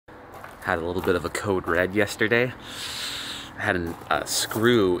Had a little bit of a code red yesterday. I had a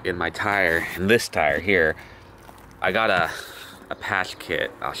screw in my tire, in this tire here. I got a patch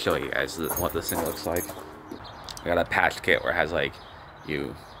kit. I'll show you guys what this thing looks like. I got a patch kit where it has like,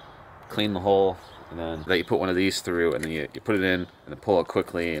 you clean the hole, and then you put one of these through, and then you put it in, and then pull it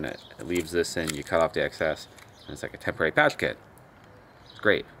quickly, and it leaves this in, you cut off the excess, and it's like a temporary patch kit. It's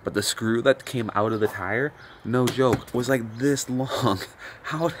great. But the screw that came out of the tire, no joke, was like this long.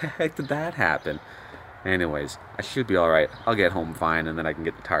 How the heck did that happen? Anyways, I should be alright. I'll get home fine, and then I can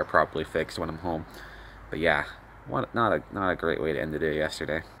get the tire properly fixed when I'm home. But yeah, not a great way to end the day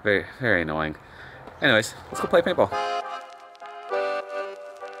yesterday. Very, very annoying. Anyways, let's go play paintball.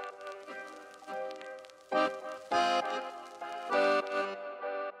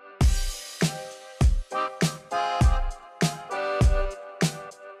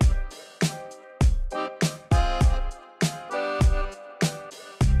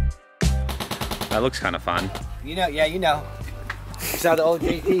 That looks kind of fun. You know, yeah, you know. You saw the old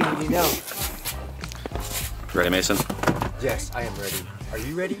JT, you know. Ready, Mason? Yes, I am ready. Are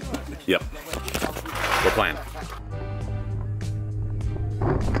you ready? Yep. We're playing.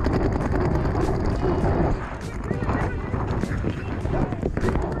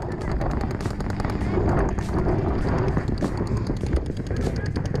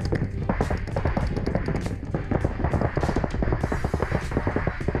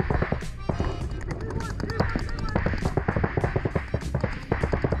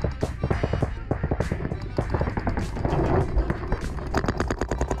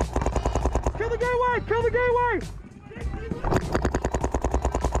 Kill the gateway!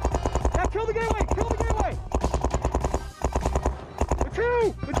 Now kill the gateway! Kill the gateway! The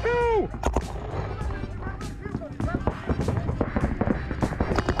two! The two!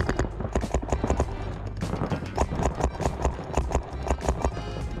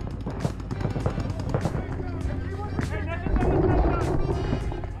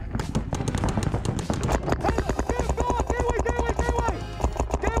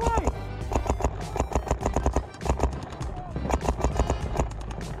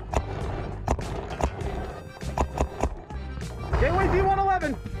 Gateway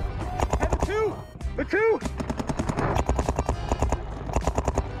D111. Have the two. The two.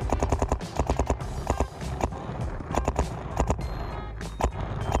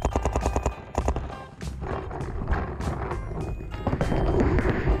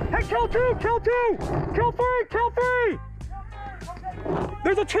 Hey, kill two. Kill two. Kill three. Kill three.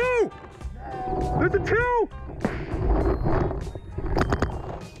 There's a two. There's a two.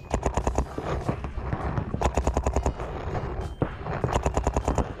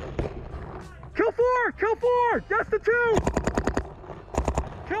 Kill four! That's the two!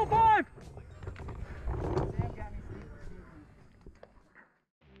 Kill five!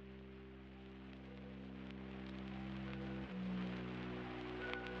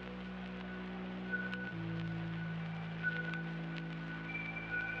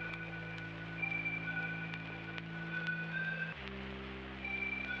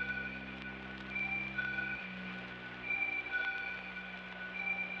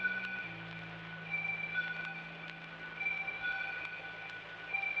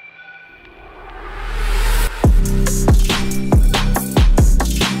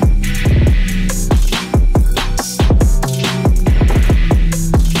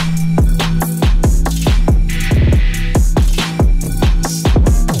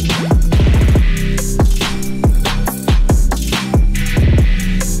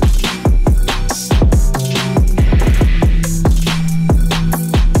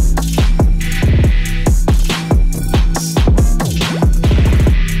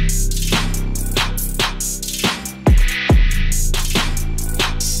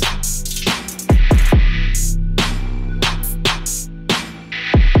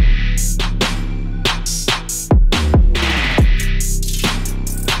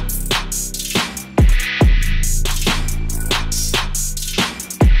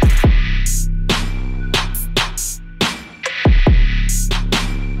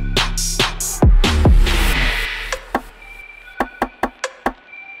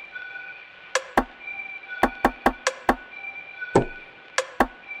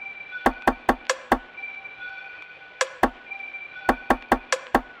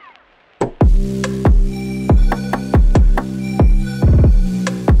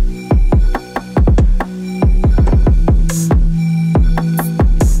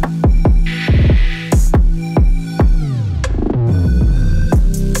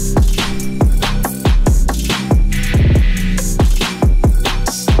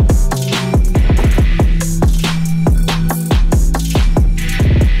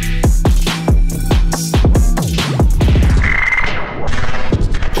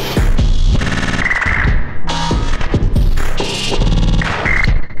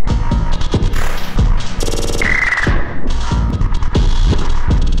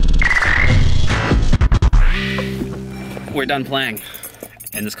 we're done playing.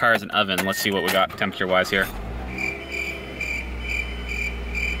 And this car is an oven. Let's see what we got temperature-wise here.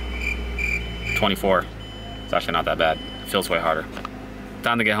 24. It's actually not that bad. It feels way harder.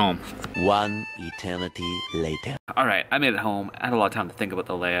 Time to get home. One eternity later. Alright, I made it home. I had a lot of time to think about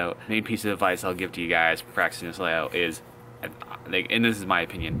the layout. Main piece of advice I'll give to you guys for practicing this layout is, and this is my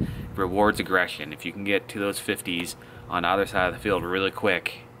opinion, rewards aggression. If you can get to those 50s on either side of the field really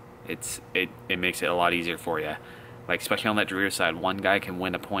quick, it makes it a lot easier for you. Like, especially on that rear side, one guy can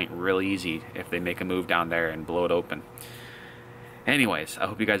win a point really easy if they make a move down there and blow it open. Anyways, I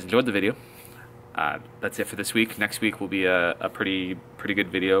hope you guys enjoyed the video. That's it for this week. Next week will be a pretty good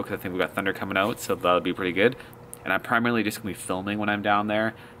video because I think we got Thunder coming out, so that'll be pretty good. And I'm primarily just going to be filming when I'm down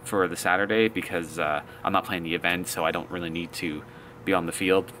there for the Saturday because I'm not playing the event, so I don't really need to be on the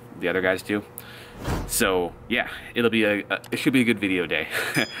field. The other guys do. So yeah, it should be a good video day.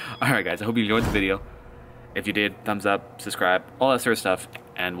 Alright guys, I hope you enjoyed the video. If you did, thumbs up, subscribe, all that sort of stuff,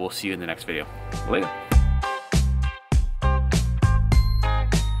 and we'll see you in the next video. Later.